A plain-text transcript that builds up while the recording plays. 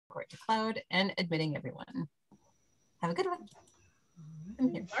report to Cloud and admitting everyone. Have a good one.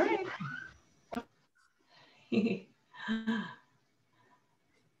 I'm here. All right.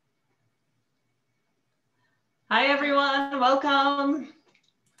 Hi, everyone. Welcome.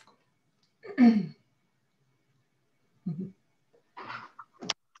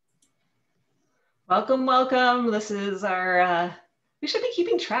 Welcome, welcome. This is our, we should be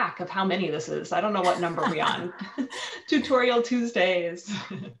keeping track of how many this is. I don't know what number we're on. Tutorial Tuesdays.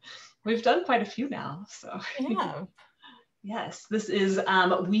 We've done quite a few now, so. Yeah. Yes, this is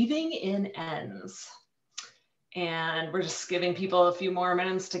weaving in ends. And we're just giving people a few more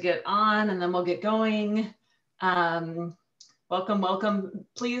minutes to get on and then we'll get going. Welcome, welcome.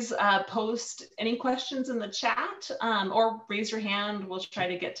 Please post any questions in the chat or raise your hand. We'll try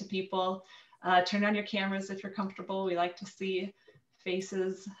to get to people. Turn on your cameras if you're comfortable. We like to see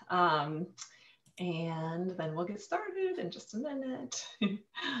faces. And then we'll get started in just a minute.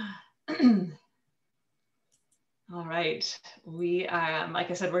 All right, we,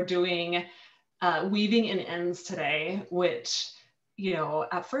 like I said, we're doing weaving in ends today, which, you know,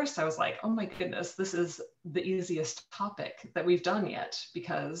 at first I was like, oh my goodness, this is the easiest topic that we've done yet,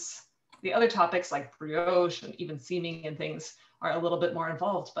 because the other topics like brioche and even seaming and things are a little bit more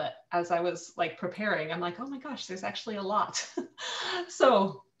involved. But as I was like preparing, I'm like, oh my gosh, there's actually a lot.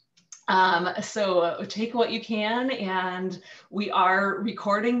 So take what you can, and we are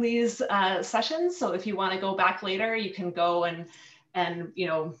recording these sessions. So if you want to go back later, you can go and you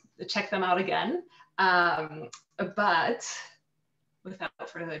know, check them out again. But without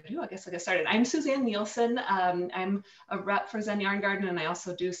further ado, I guess I'll get started. I'm Suzanne Nielsen. I'm a rep for Zen Yarn Garden, and I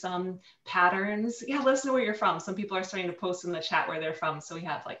also do some patterns. Yeah, let us know where you're from. Some people are starting to post in the chat where they're from. So we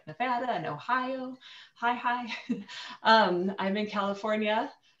have like Nevada and Ohio. Hi. I'm in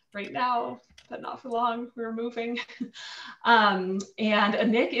California right now, but not for long. We're moving. And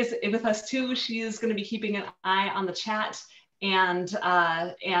Nick is with us too. She is going to be keeping an eye on the chat and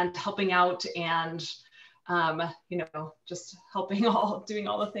helping out and you know, just helping doing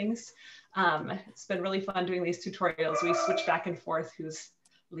all the things. It's been really fun doing these tutorials. We switch back and forth who's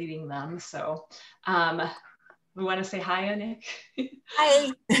leading them. So we want to say hi, Nick.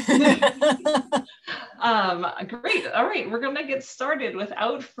 Hi. Great. All right, we're going to get started.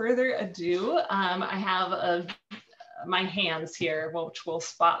 Without further ado, I have my hands here, which will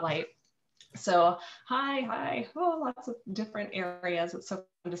spotlight. So hi. Oh, lots of different areas. It's so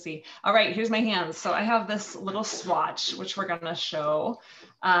fun to see. All right, here's my hands. So I have this little swatch, which we're going to show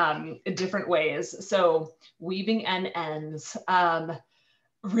different ways. So weaving end ends.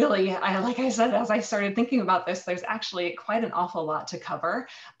 Really, like I said, as I started thinking about this, there's actually quite an awful lot to cover.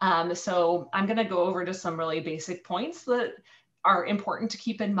 So I'm going to go over just some really basic points that are important to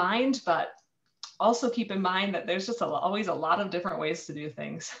keep in mind, but also keep in mind that there's just always a lot of different ways to do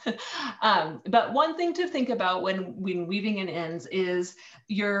things. But one thing to think about when weaving in ends is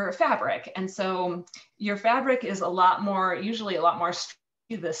your fabric. And so your fabric is usually a lot more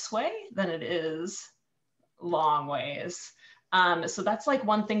straight this way than it is long ways. So that's like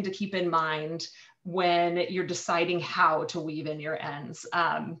one thing to keep in mind when you're deciding how to weave in your ends.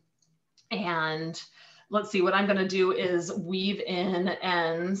 And let's see, what I'm going to do is weave in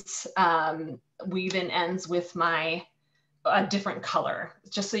ends with my different color,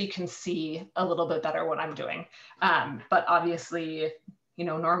 just so you can see a little bit better what I'm doing. But obviously, you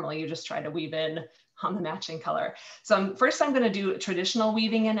know, normally you just try to weave in on the matching color. So first I'm going to do traditional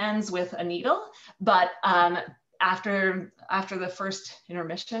weaving in ends with a needle, but after the first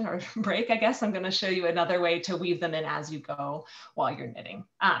intermission or break, I guess, I'm going to show you another way to weave them in as you go while you're knitting.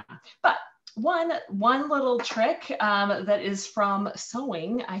 But one little trick that is from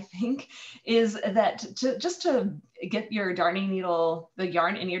sewing, I think, is that just to get your darning needle, the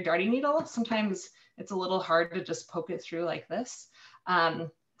yarn in your darning needle, sometimes it's a little hard to just poke it through like this.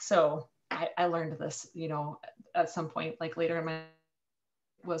 So I learned this, you know, at some point, like later in my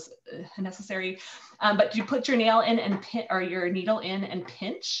was necessary, but you put your nail in and pin, or your needle in and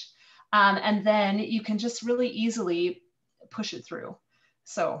pinch, and then you can just really easily push it through.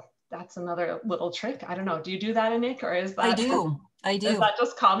 So that's another little trick. I don't know. Do you do that, Nick, or is that? I do. Is that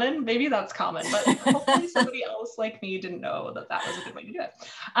just common? Maybe that's common, but hopefully somebody else like me didn't know that that was a good way to do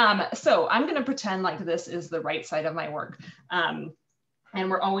it. So I'm going to pretend like this is the right side of my work. And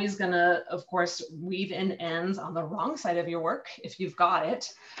we're always going to, of course, weave in ends on the wrong side of your work if you've got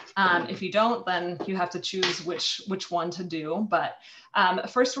it. If you don't, then you have to choose which one to do. But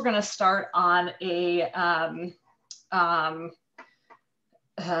first, we're going to start on a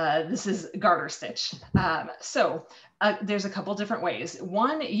this is garter stitch. So there's a couple different ways.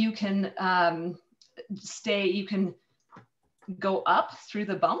 One, you can go up through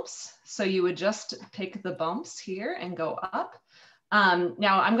the bumps. So you would just pick the bumps here and go up.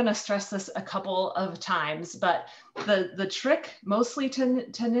 Now I'm going to stress this a couple of times, but the trick mostly to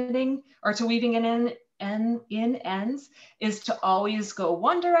knitting or to weaving in ends is to always go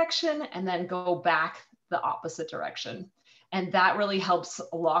one direction and then go back the opposite direction. And that really helps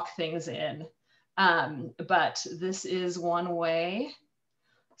lock things in. But this is one way.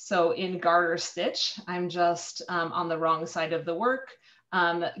 So in garter stitch, I'm just on the wrong side of the work,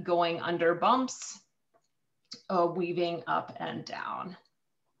 going under bumps, weaving up and down.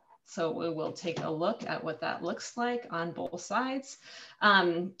 So we will take a look at what that looks like on both sides.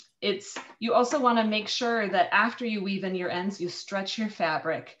 You also want to make sure that after you weave in your ends, you stretch your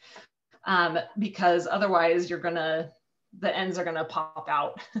fabric, because otherwise the ends are gonna pop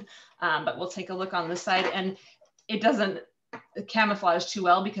out. But we'll take a look on this side, and it doesn't camouflage too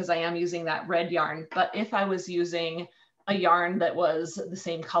well because I am using that red yarn. But if I was using a yarn that was the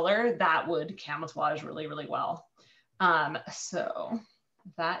same color, that would camouflage really, really well. So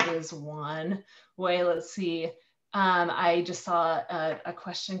that is one way. Let's see. I just saw a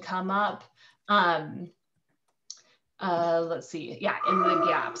question come up. Let's see. Yeah, in the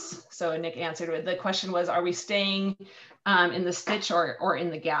gaps. So Nick answered it. The question was, are we staying in the stitch or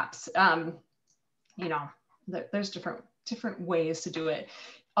in the gaps? You know, there's different ways to do it.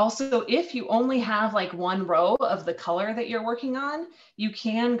 Also, if you only have like one row of the color that you're working on, you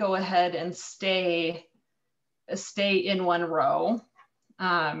can go ahead and stay in one row.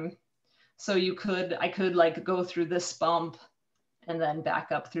 So I could like go through this bump and then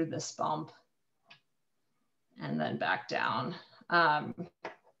back up through this bump and then back down. And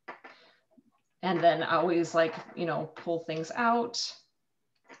then always like, you know, pull things out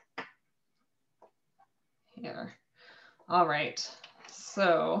here. All right.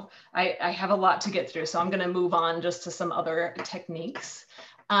 So I have a lot to get through, so I'm going to move on just to some other techniques.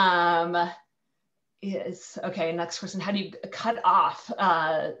 Okay, next question. How do you cut off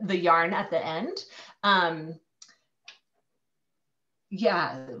the yarn at the end?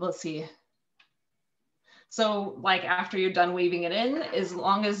 Yeah, let's see. So like after you're done weaving it in, as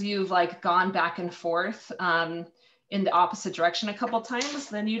long as you've like gone back and forth in the opposite direction a couple times,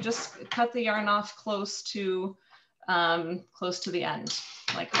 then you just cut the yarn off close to the end,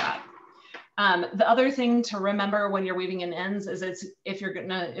 like that. The other thing to remember when you're weaving in ends is it's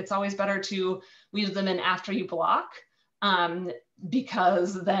always better to weave them in after you block,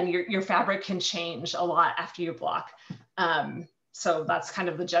 because then your fabric can change a lot after you block. So that's kind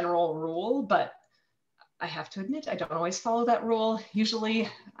of the general rule, but I have to admit, I don't always follow that rule. Usually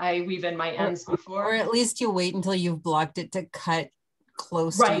I weave in my ends before. Or at least you wait until you've blocked it to cut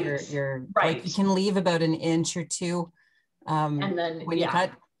close to your right. Like you can leave about an inch or two and then when you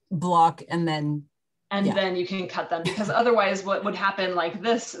cut, block, and then then you can cut them, because otherwise what would happen like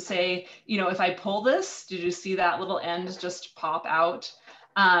this, say, you know, if I pull this, did you see that little end just pop out?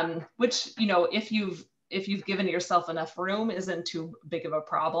 Which, you know, if you've given yourself enough room, isn't too big of a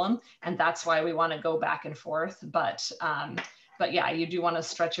problem. And that's why we want to go back and forth. But yeah, you do want to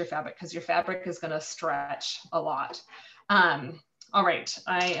stretch your fabric because your fabric is going to stretch a lot. All right,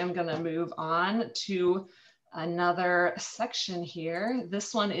 I am going to move on to another section here.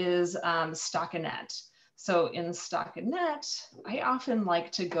 This one is stockinette. So in stockinette, I often like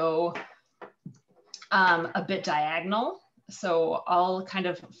to go a bit diagonal. So I'll kind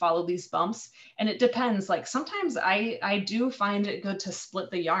of follow these bumps, and it depends. Like sometimes I do find it good to split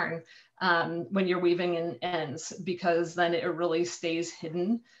the yarn when you're weaving in ends, because then it really stays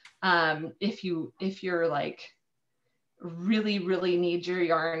hidden. If you're like really need your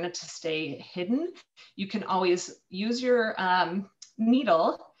yarn to stay hidden, you can always use your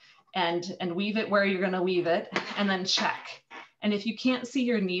needle and weave it where you're going to weave it, and then check. And if you can't see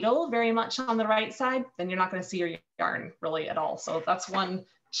your needle very much on the right side, then you're not going to see your yarn really at all. So that's one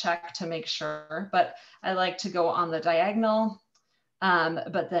check to make sure. But I like to go on the diagonal,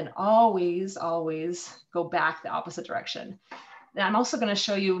 but then always go back the opposite direction. And I'm also going to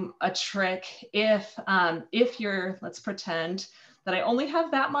show you a trick if you're, let's pretend that I only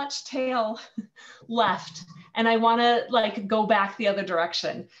have that much tail left and I want to like go back the other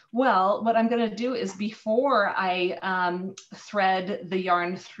direction. Well, what I'm going to do is before I thread the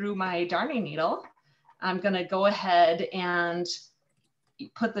yarn through my darning needle, I'm going to go ahead and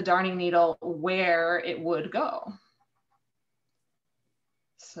put the darning needle where it would go.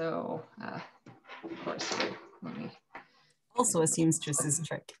 So, of course, let me. Also a seamstress's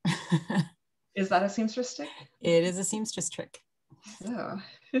trick. Is that a seamstress trick? It is a seamstress trick. So,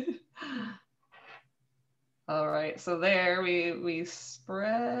 All right, so there we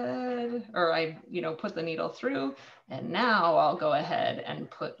spread, or I, put the needle through, and now I'll go ahead and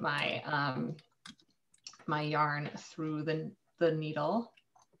put my my yarn through the needle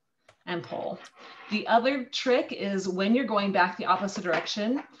and pull. The other trick is when you're going back the opposite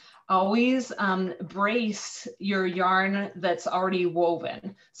direction, always brace your yarn that's already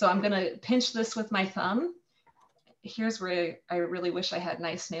woven. So I'm gonna pinch this with my thumb. Here's where I really wish I had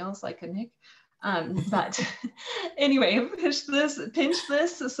nice nails like a Nick. But anyway, pinch this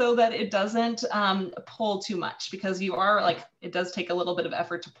so that it doesn't pull too much, because you are like, it does take a little bit of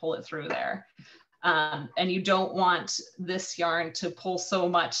effort to pull it through there. And you don't want this yarn to pull so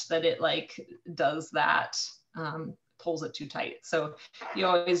much that it like does that, pulls it too tight. So you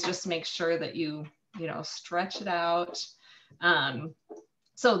always just make sure that you stretch it out.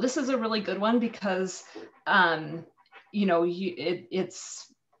 So this is a really good one because, it's,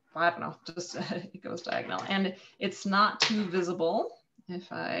 I don't know, just it goes diagonal and it's not too visible. If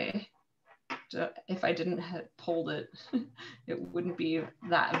I didn't have pulled it, it wouldn't be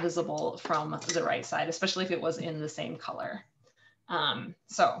that visible from the right side, especially if it was in the same color.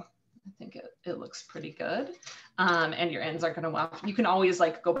 So I think it looks pretty good. And your ends aren't going to waft. You can always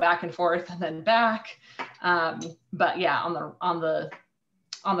like go back and forth and then back. But yeah, on the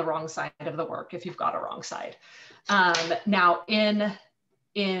wrong side of the work, if you've got a wrong side. Now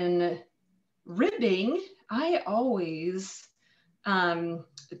in ribbing, I always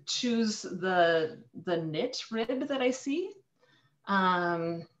choose the knit rib that I see.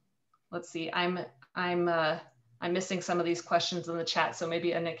 Let's see, I'm missing some of these questions in the chat, so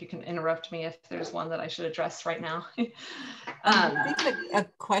maybe Nick, you can interrupt me if there's one that I should address right now. I think a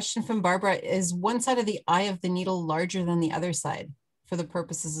question from Barbara is, one side of the eye of the needle larger than the other side for the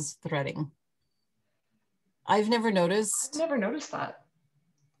purposes of threading? I've never noticed. I've never noticed that.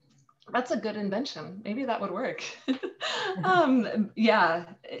 That's a good invention. Maybe that would work. Yeah,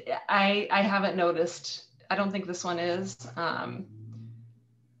 I haven't noticed. I don't think this one is. But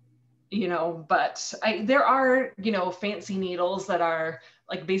there are, fancy needles that are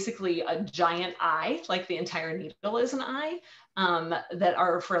like basically a giant eye, like the entire needle is an eye, that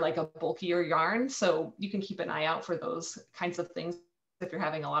are for like a bulkier yarn. So you can keep an eye out for those kinds of things if you're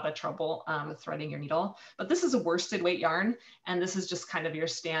having a lot of trouble threading your needle. But this is a worsted weight yarn, and this is just kind of your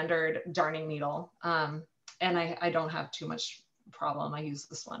standard darning needle. And I don't have too much problem. I use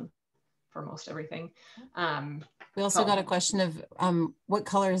this one for most everything. We also got a question of what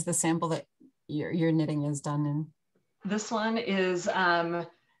color is the sample that your knitting is done in? This one is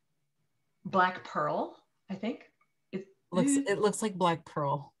black pearl, I think. It looks like black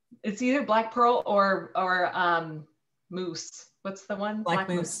pearl. It's either black pearl or moose. What's the one? Black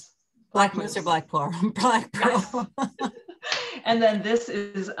moose. Black moose or black pearl. Black pearl. Yes. And then this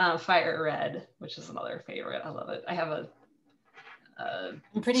is fire red, which is another favorite. I love it. I have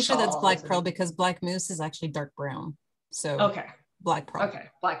I'm pretty sure that's black pearl because black moose is actually dark brown. So okay. Black pearl. Okay,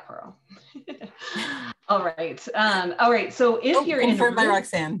 black pearl. All right. All right. So if you're confirmed by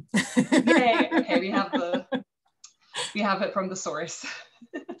Roxanne. Yay. Okay, we have it from the source.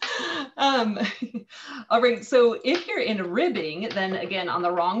 All right. So if you're in ribbing, then again on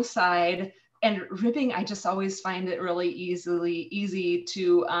the wrong side, and ribbing, I just always find it really easy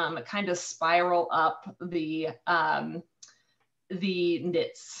to kind of spiral up the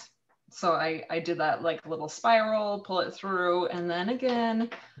knits. So I did that like little spiral, pull it through, and then again,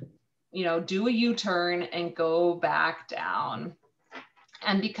 do a U-turn and go back down.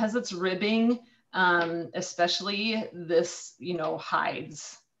 And because it's ribbing, especially this,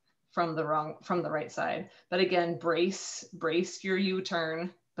 hides from the right side. But again, brace your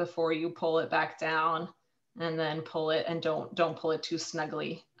U-turn before you pull it back down, and then pull it, and don't pull it too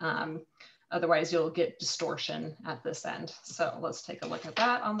snugly. Otherwise you'll get distortion at this end. So let's take a look at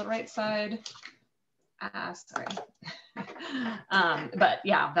that on the right side. Sorry. But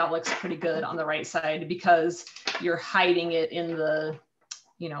yeah, that looks pretty good on the right side because you're hiding it in the,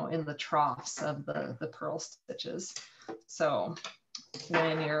 in the troughs of the purl stitches. So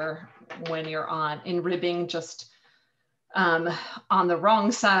when you're in ribbing, just on the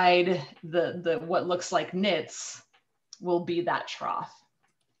wrong side, the what looks like knits will be that trough.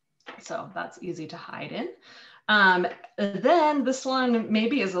 So that's easy to hide in. Then this one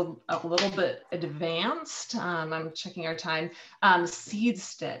maybe is a little bit advanced. I'm checking our time. Seed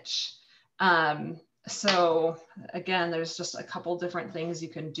stitch. So again, there's just a couple different things you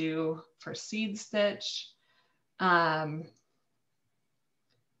can do for seed stitch. Let's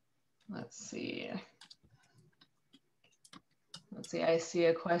see. I see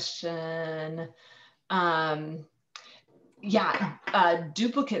a question. Yeah,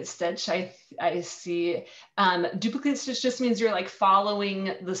 duplicate stitch, I see. Duplicate stitch just means you're like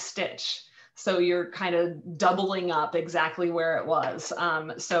following the stitch. So you're kind of doubling up exactly where it was.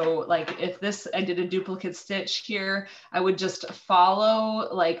 So like if this, I did a duplicate stitch here, I would just follow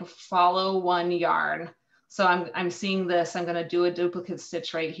one yarn. So I'm seeing this, I'm gonna do a duplicate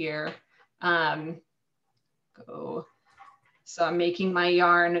stitch right here. So I'm making my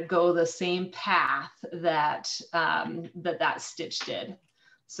yarn go the same path that that stitch did.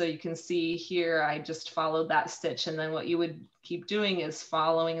 So you can see here, I just followed that stitch, and then what you would keep doing is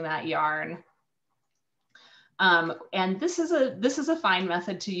following that yarn. And this is a fine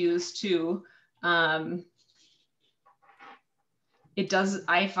method to use too. It does,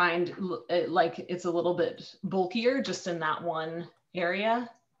 I find like it's a little bit bulkier just in that one area.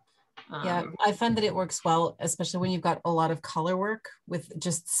 Yeah, I find that it works well, especially when you've got a lot of color work with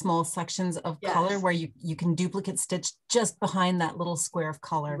just small sections of color where you can duplicate stitch just behind that little square of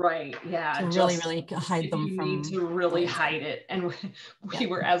color. Right, yeah. To really hide them you from. You need to really hide it. And we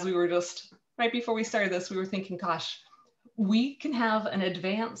were, as we were just, right before we started this, we were thinking, gosh, we can have an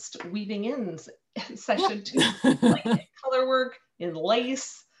advanced weaving in session too, like color work in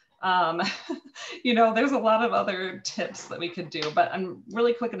lace. You know, there's a lot of other tips that we could do, but I'm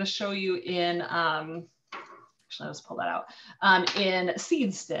really quick going to show you in, actually, let's pull that out, in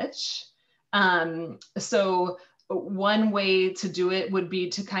seed stitch. So one way to do it would be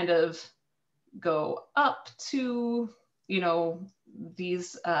to kind of go up to, you know,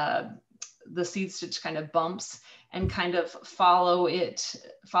 these, the seed stitch kind of bumps and kind of follow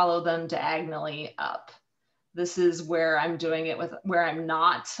them diagonally up. This is where I'm doing it with, where I'm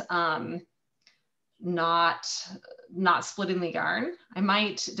not splitting the yarn. I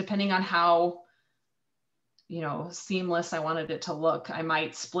might, depending on how, you know, seamless I wanted it to look, I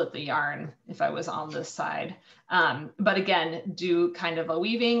might split the yarn if I was on this side. But again, do kind of a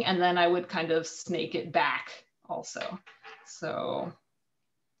weaving, and then I would kind of snake it back also. So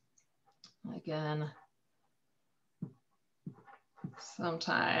again,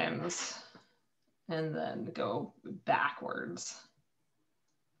 sometimes, and then go backwards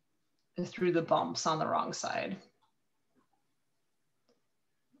through the bumps on the wrong side.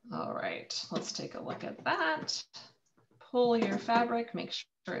 All right, let's take a look at that. Pull your fabric, make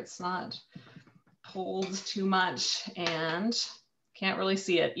sure it's not pulled too much, and can't really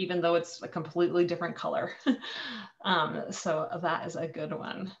see it, even though it's a completely different color. So that is a good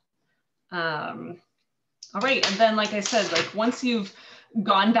one. All right, and then like I said, like once you've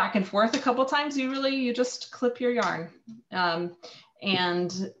gone back and forth a couple times, you just clip your yarn.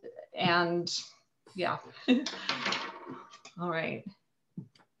 And yeah. All right.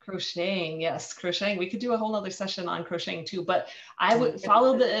 Crocheting, yes, crocheting. We could do a whole other session on crocheting too, but I would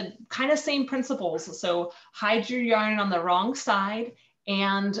follow the kind of same principles. So hide your yarn on the wrong side,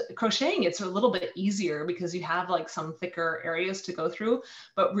 and crocheting, it's a little bit easier because you have like some thicker areas to go through,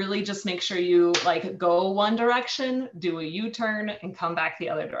 but really just make sure you like go one direction, do a U-turn and come back the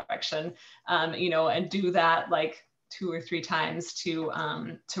other direction, you know, and do that like 2 or 3 times to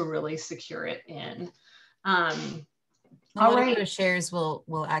really secure it in. A lot of crocheters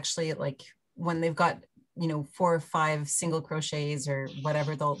will actually, like when they've got, you know, 4 or 5 single crochets or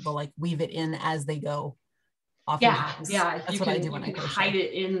whatever, they'll like weave it in as they go. Oftentimes. Yeah, that's what I do when I crochet. Hide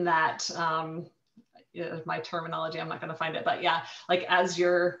it in that, my terminology, I'm not going to find it, but yeah, like as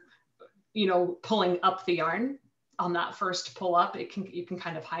you're, you know, pulling up the yarn on that first pull up, you can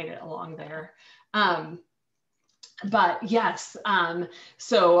kind of hide it along there. But yes,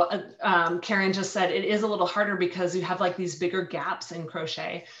 so Karen just said it is a little harder because you have like these bigger gaps in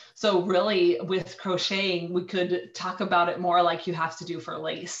crochet. So really with crocheting, we could talk about it more like you have to do for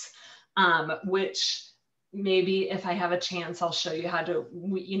lace, which maybe if I have a chance, I'll show you how to,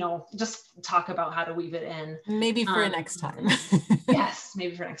 you know, just talk about how to weave it in. Maybe for next time. Yes,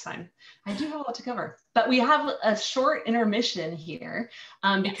 maybe for next time. I do have a lot to cover, but we have a short intermission here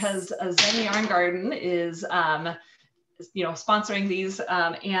because Zen Yarn Garden is, you know, sponsoring these,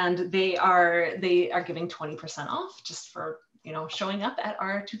 and they are giving 20% off just for, you know, showing up at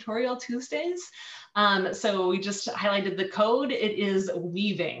our tutorial Tuesdays. So we just highlighted the code. It is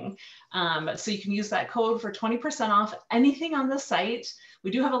weaving. So you can use that code for 20% off anything on the site.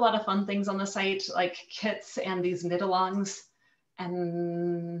 We do have a lot of fun things on the site, like kits and these knit-alongs.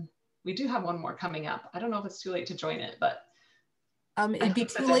 And we do have one more coming up. I don't know if it's too late to join it, but it'd be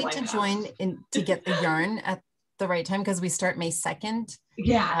too late to join in to get the yarn at the right time because we start May 2nd.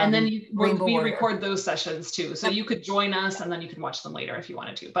 Yeah, and then we Warrior. record those sessions too. So you could join us and then you can watch them later if you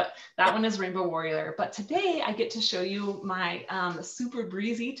wanted to. But that one is Rainbow Warrior. But today I get to show you my super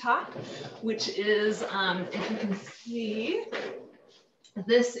breezy top, which is, if you can see,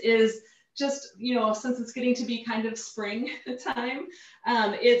 this is just, you know, since it's getting to be kind of spring time,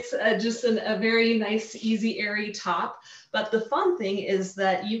 it's just a very nice, easy, airy top. But the fun thing is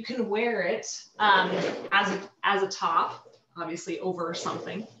that you can wear it as a top, obviously over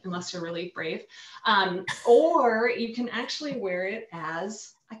something, unless you're really brave, or you can actually wear it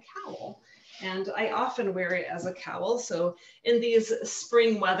as a cowl. And I often wear it as a cowl. So in these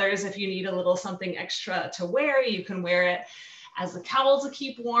spring weathers, if you need a little something extra to wear, you can wear it as a cowl to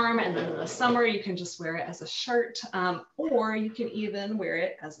keep warm. And then in the summer, you can just wear it as a shirt, or you can even wear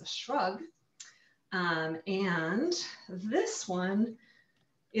it as a shrug. And this one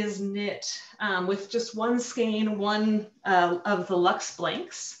is knit with just one skein, one of the Luxe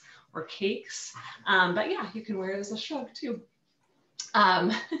Blanks or cakes. But yeah, you can wear it as a shrug too.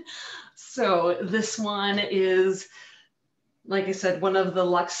 So this one is, like I said, one of the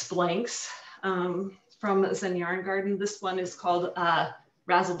Luxe Blanks from Zen Yarn Garden. This one is called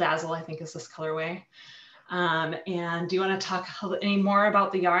Razzle Dazzle, I think is this colorway. And do you want to talk any more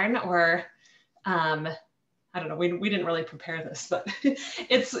about the yarn, or I don't know, we didn't really prepare this, but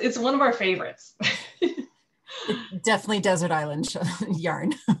it's one of our favorites. Definitely desert island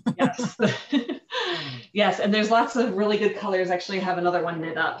yarn. Yes. Yes, and there's lots of really good colors. Actually, I have another one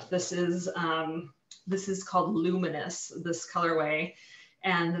knit up. This is called Luminous, this colorway.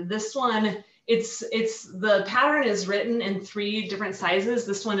 And this one, the pattern is written in 3 different sizes.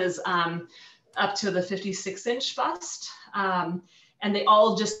 This one is up to the 56-inch bust. And they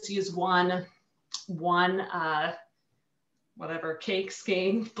all just use one whatever, cake,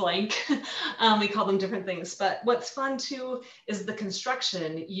 skein, blank. We call them different things. But what's fun too is the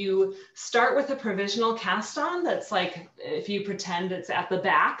construction. You start with a provisional cast on that's like, if you pretend it's at the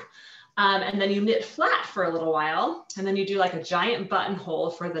back, and then you knit flat for a little while. And then you do like a giant buttonhole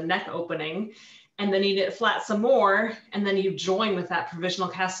for the neck opening. And then you knit flat some more. And then you join with that provisional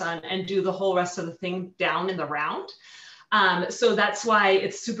cast on and do the whole rest of the thing down in the round. So that's why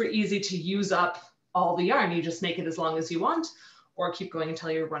it's super easy to use up all the yarn. You just make it as long as you want, or keep going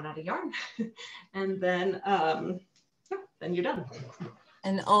until you run out of yarn. And then, then you're done.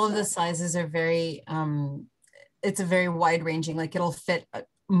 And all of the sizes are very, it's a very wide ranging, like it'll fit a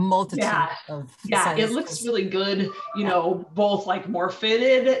multitude of sizes. It looks really good, you know, both like more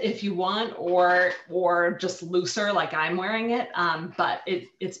fitted if you want, or just looser like I'm wearing it. But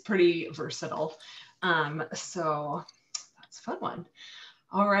it's pretty versatile. So that's a fun one.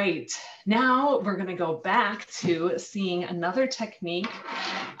 All right, now we're gonna go back to seeing another technique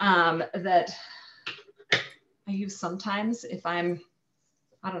that I use sometimes if I'm,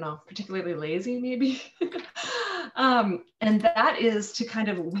 I don't know, particularly lazy maybe. And that is to kind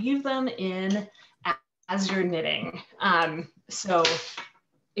of weave them in as you're knitting. So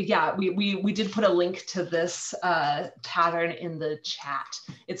yeah, we did put a link to this pattern in the chat.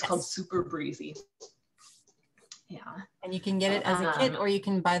 It's called Super Breezy. Yeah. And you can get it as a kit, or you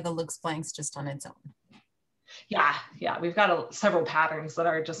can buy the Luxe Blanks just on its own. Yeah, we've got several patterns that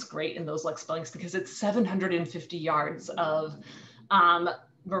are just great in those Luxe Blanks because it's 750 yards of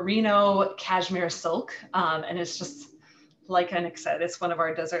merino cashmere silk. And it's just, like Nick said, it's one of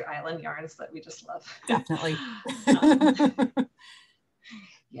our desert island yarns that we just love. Definitely.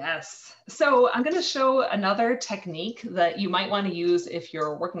 Yes. So I'm going to show another technique that you might want to use if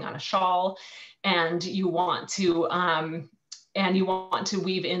you're working on a shawl and you want to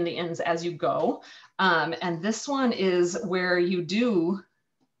weave in the ends as you go. And this one is where you do,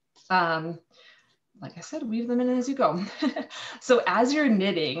 like I said, weave them in as you go. So as you're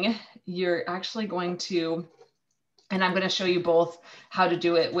knitting, you're actually going to, and I'm going to show you both how to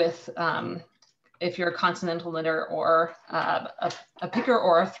do it with, if you're a continental knitter or a picker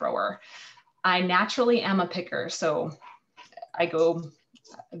or a thrower. I naturally am a picker, so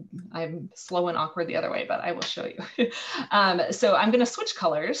I'm slow and awkward the other way, but I will show you. So I'm going to switch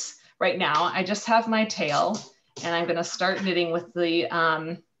colors right now. I just have my tail, and I'm going to start knitting with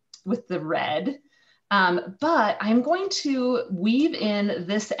the red. But I'm going to weave in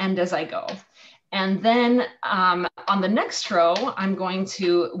this end as I go. And then on the next row, I'm going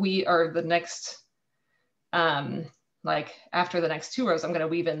to, like after the next 2 rows, I'm going to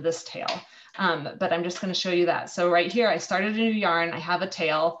weave in this tail. But I'm just going to show you that. So right here, I started a new yarn. I have a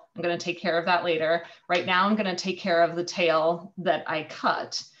tail. I'm going to take care of that later. Right now, I'm going to take care of the tail that I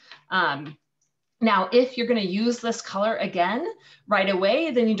cut. Now, if you're going to use this color again right away,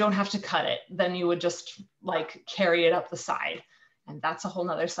 then you don't have to cut it. Then you would just like carry it up the side. And that's a whole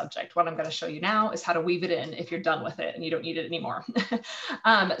nother subject. What I'm going to show you now is how to weave it in if you're done with it and you don't need it anymore.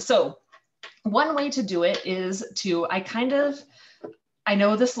 So one way to do it is to, I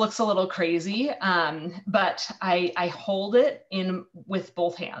know this looks a little crazy, but I hold it in with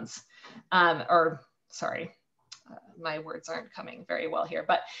both hands, sorry. My words aren't coming very well here,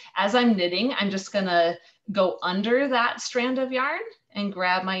 but as I'm knitting, I'm just gonna go under that strand of yarn and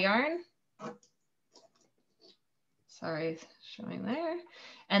grab my yarn. Sorry, showing there.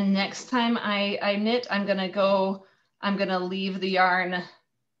 And next time I knit, I'm gonna leave the yarn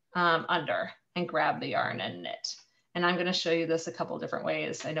under and grab the yarn and knit. And I'm gonna show you this a couple different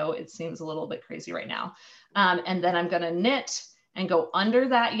ways. I know it seems a little bit crazy right now. And then I'm gonna knit and go under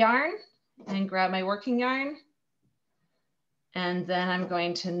that yarn and grab my working yarn. And then I'm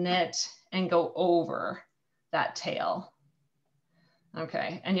going to knit and go over that tail.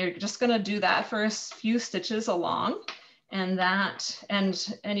 Okay, and you're just gonna do that for a few stitches along, and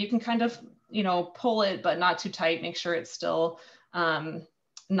you can kind of, you know, pull it, but not too tight. Make sure it's still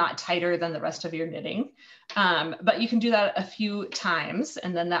not tighter than the rest of your knitting. But you can do that a few times,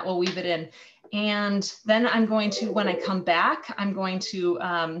 and then that will weave it in. And then I'm going to, when I come back, I'm going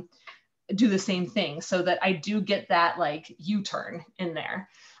to do the same thing so that I do get that like U-turn in there.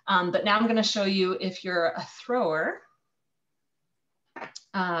 But now I'm going to show you, if you're a thrower,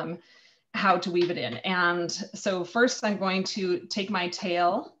 how to weave it in. And so first I'm going to take my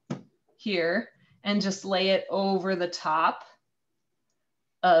tail here and just lay it over the top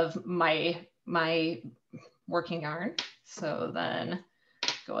of my working yarn. So then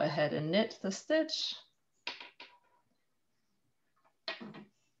go ahead and knit the stitch.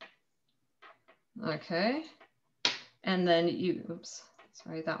 Okay, and then oops,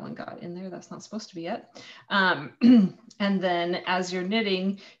 sorry, that one got in there. That's not supposed to be yet. And then as you're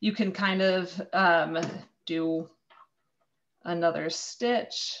knitting, you can kind of do another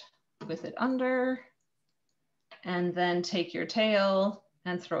stitch with it under, and then take your tail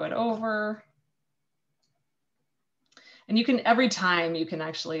and throw it over. And you can, every time you can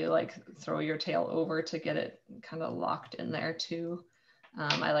actually like throw your tail over to get it kind of locked in there too.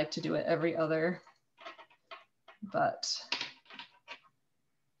 I like to do it every other, but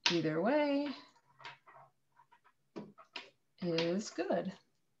either way is good.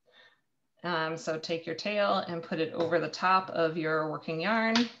 So take your tail and put it over the top of your working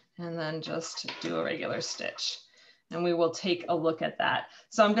yarn, and then just do a regular stitch. And we will take a look at that.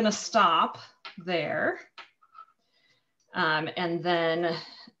 So I'm gonna stop there, and then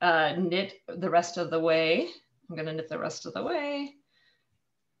knit the rest of the way. I'm gonna knit the rest of the way.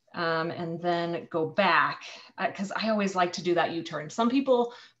 And then go back, because I always like to do that U-turn. Some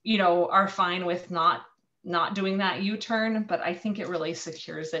people, you know, are fine with not doing that U-turn, but I think it really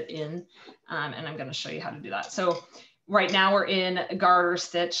secures it in. And I'm going to show you how to do that. So right now we're in garter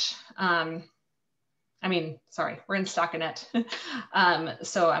stitch. We're in stockinette.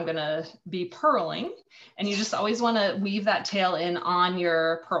 So I'm going to be purling, and you just always want to weave that tail in on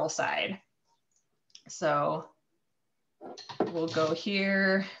your purl side. So we'll go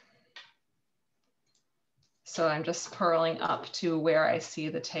here. So I'm just purling up to where I see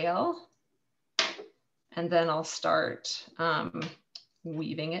the tail, and then I'll start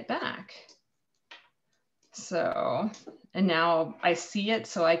weaving it back. So, and now I see it,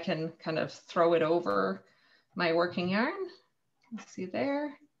 so I can kind of throw it over my working yarn. See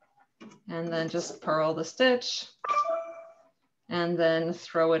there, and then just purl the stitch, and then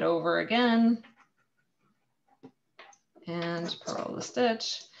throw it over again, and purl the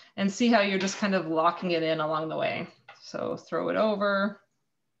stitch. And see how you're just kind of locking it in along the way. So throw it over.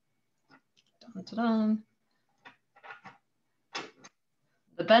 Dun, dun, dun.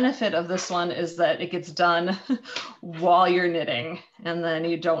 The benefit of this one is that it gets done while you're knitting, and then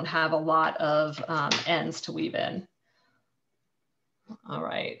you don't have a lot of ends to weave in. All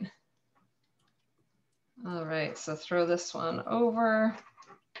right. All right, so throw this one over.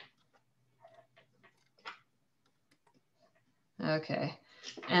 Okay.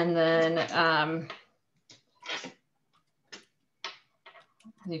 And then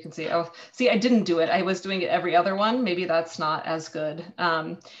you can see, oh, see, I didn't do it. I was doing it every other one. Maybe that's not as good.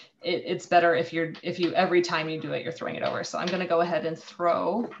 It's better if you every time you do it, you're throwing it over. So I'm going to go ahead and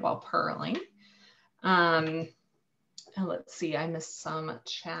throw while purling. And let's see, I missed some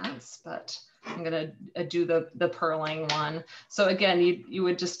chats, but I'm going to do the purling one. So again, you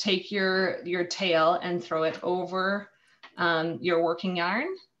would just take your tail and throw it over your working yarn,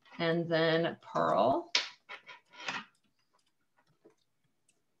 and then purl.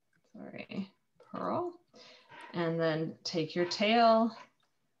 Sorry, purl, and then take your tail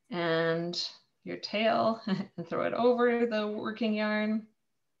and throw it over the working yarn.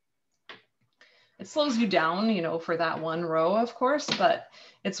 It slows you down, you know, for that one row, of course, but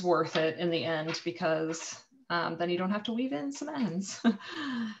it's worth it in the end because then you don't have to weave in some ends.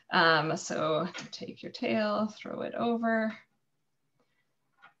 So take your tail, throw it over,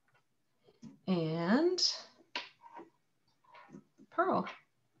 and purl.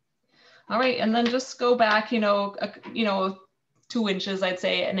 All right, and then just go back, you know, 2 inches, I'd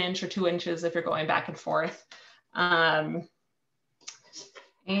say 1 inch or 2 inches if you're going back and forth.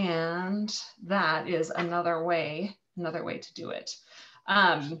 And that is another way to do it.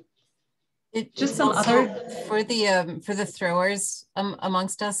 Just some other for the throwers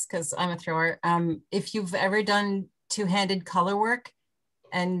amongst us, because I'm a thrower. If you've ever done two-handed color work,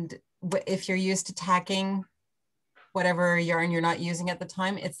 and if you're used to tacking whatever yarn you're not using at the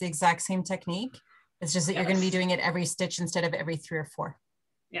time, it's the exact same technique. It's just that you're going to be doing it every stitch instead of every 3 or 4.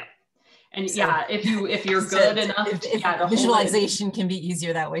 Yeah. And so, yeah, if you're good enough, to visualization can be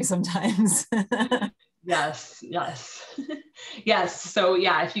easier that way sometimes. Yes. Yes. So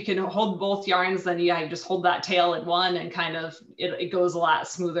yeah, if you can hold both yarns, then yeah, you just hold that tail in one and kind of, it goes a lot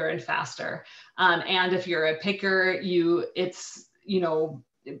smoother and faster. And if you're a picker, it's, you know,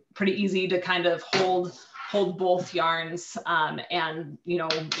 pretty easy to kind of hold both yarns and, you know,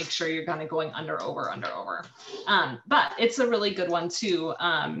 make sure you're kind of going under, over. But it's a really good one too.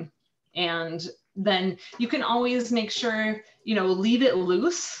 And then you can always make sure, you know, leave it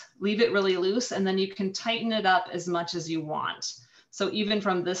really loose, and then you can tighten it up as much as you want. So even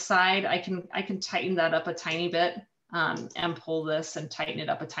from this side, I can tighten that up a tiny bit and pull this and tighten it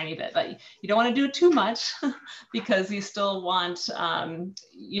up a tiny bit, but you don't want to do it too much because you still want,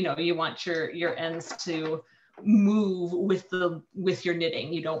 you know, you want your ends to move with your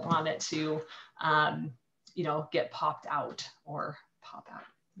knitting. You don't want it to, you know, get popped out or pop out,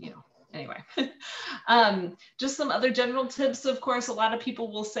 you know. Anyway, just some other general tips. Of course, a lot of people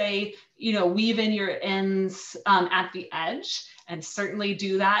will say, you know, weave in your ends at the edge, and certainly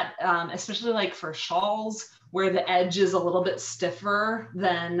do that, especially like for shawls where the edge is a little bit stiffer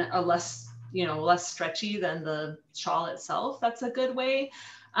than less stretchy than the shawl itself. That's a good way.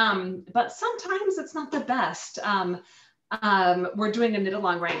 But sometimes it's not the best. We're doing a knit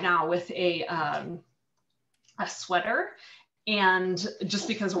along right now with a sweater. And just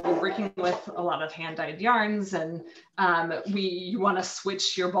because we're working with a lot of hand-dyed yarns, and you want to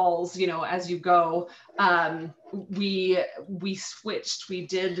switch your balls, you know, as you go, we switched. We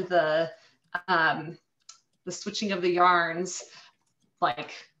did the switching of the yarns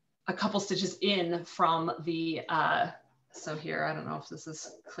like a couple stitches in from the. So here, I don't know if this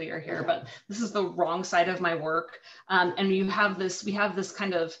is clear here, but this is the wrong side of my work, and we have this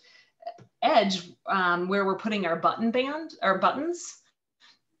kind of edge where we're putting our buttons,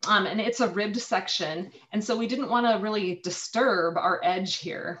 and it's a ribbed section, and so we didn't want to really disturb our edge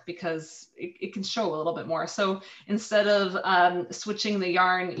here because it can show a little bit more. So instead of switching the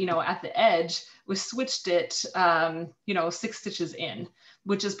yarn, you know, at the edge, we switched it, you know, 6 stitches in,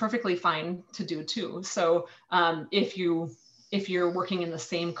 which is perfectly fine to do too. So if you're working in the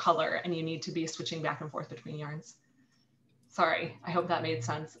same color and you need to be switching back and forth between yarns. Sorry, I hope that made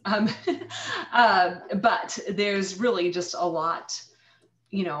sense. But there's really just a lot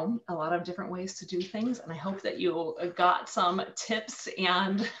of different ways to do things. And I hope that you got some tips.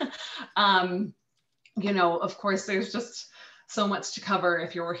 And, you know, of course, there's just so much to cover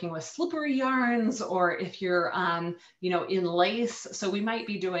if you're working with slippery yarns or if you're, you know, in lace. So we might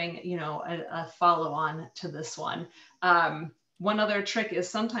be doing, you know, a follow on to this one. One other trick is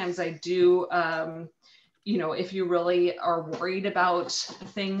sometimes I do, you know, if you really are worried about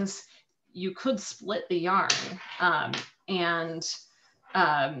things, you could split the yarn and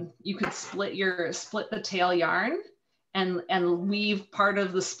you could split the tail yarn and weave part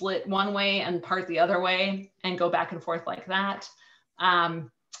of the split one way and part the other way and go back and forth like that.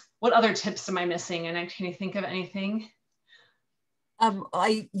 What other tips am I missing? And can you think of anything?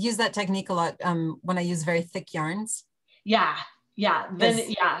 I use that technique a lot when I use very thick yarns. Yeah.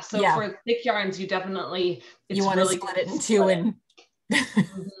 Then So for thick yarns, you definitely you want to split it in two and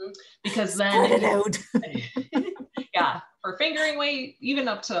because then split it out. Yeah, for fingering weight, even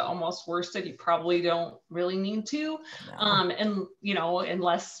up to almost worsted, you probably don't really need to. No. And you know,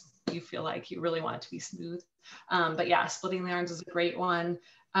 unless you feel like you really want it to be smooth. But yeah, splitting the yarns is a great one.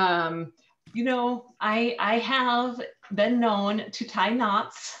 You know, I have been known to tie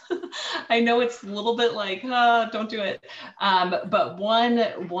knots. I know it's a little bit like, don't do it. But one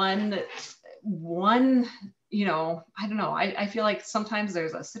you know, I don't know. I feel like sometimes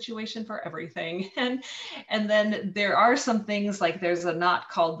there's a situation for everything. And then there are some things like there's a knot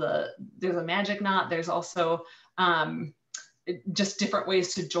called there's a magic knot. There's also just different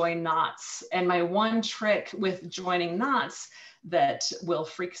ways to join knots. And my one trick with joining knots that will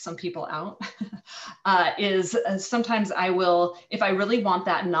freak some people out is sometimes I will, if I really want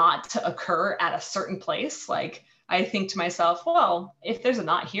that knot to occur at a certain place, like I think to myself, well, if there's a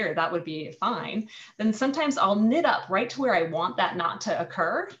knot here, that would be fine. Then sometimes I'll knit up right to where I want that knot to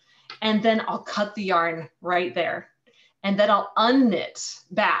occur. And then I'll cut the yarn right there. And then I'll unknit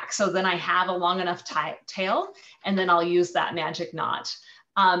back. So then I have a long enough tail, and then I'll use that magic knot.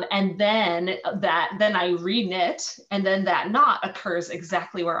 And then I reknit, and then that knot occurs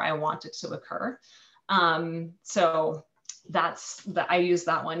exactly where I want it to occur. So I use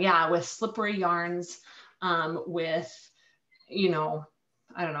that one. Yeah, with slippery yarns, with, you know,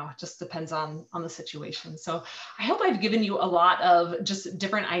 I don't know, it just depends on the situation. So I hope I've given you a lot of just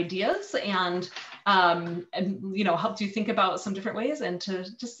different ideas and you know, helped you think about some different ways and to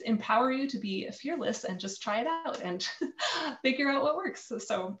just empower you to be fearless and just try it out and figure out what works.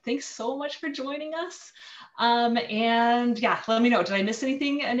 So thanks so much for joining us. And yeah, let me know, did I miss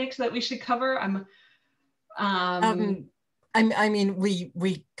anything, Nick, that we should cover? I mean,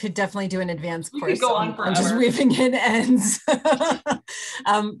 we could definitely do an advanced course go on just weaving in ends.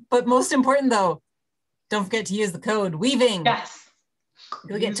 But most important though, don't forget to use the code weaving. Yes.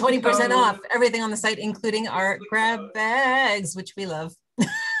 You'll get 20% off everything on the site, including our grab bags, which we love.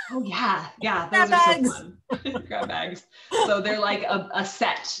 Oh yeah, yeah, grab those bags. are so fun. Grab bags. So they're like a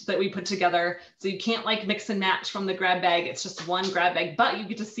set that we put together. So you can't like mix and match from the grab bag. It's just one grab bag, but you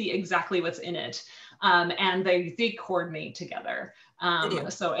get to see exactly what's in it. And they coordinate together.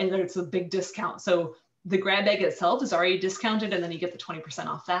 So, and there's a big discount. So the grab bag itself is already discounted, and then you get the 20%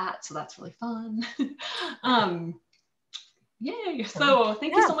 off that. So that's really fun. Yay. So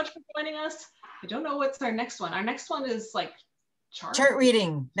thank you so much for joining us. I don't know what's our next one. Our next one is like chart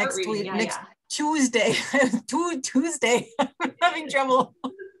reading next week, next Tuesday. Tuesday. I'm having trouble.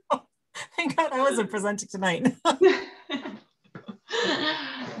 Thank God I wasn't presenting tonight.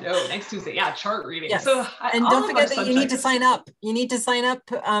 No, next Tuesday. Yeah, chart reading. Yes. So and don't forget that you need to sign up. You need to sign up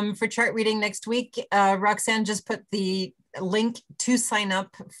for chart reading next week. Roxanne just put the link to sign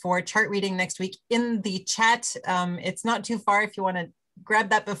up for chart reading next week in the chat. It's not too far if you want to grab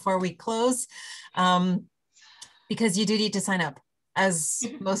that before we close, because you do need to sign up, as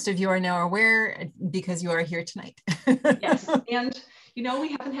most of you are now aware, because you are here tonight. Yes, and you know,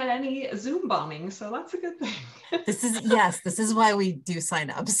 we haven't had any Zoom bombing, so that's a good thing. This is why we do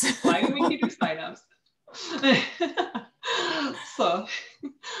signups. Why we do signups. So,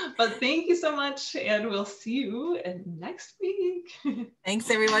 but thank you so much, and we'll see you next week. Thanks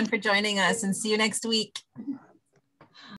everyone for joining us, and see you next week.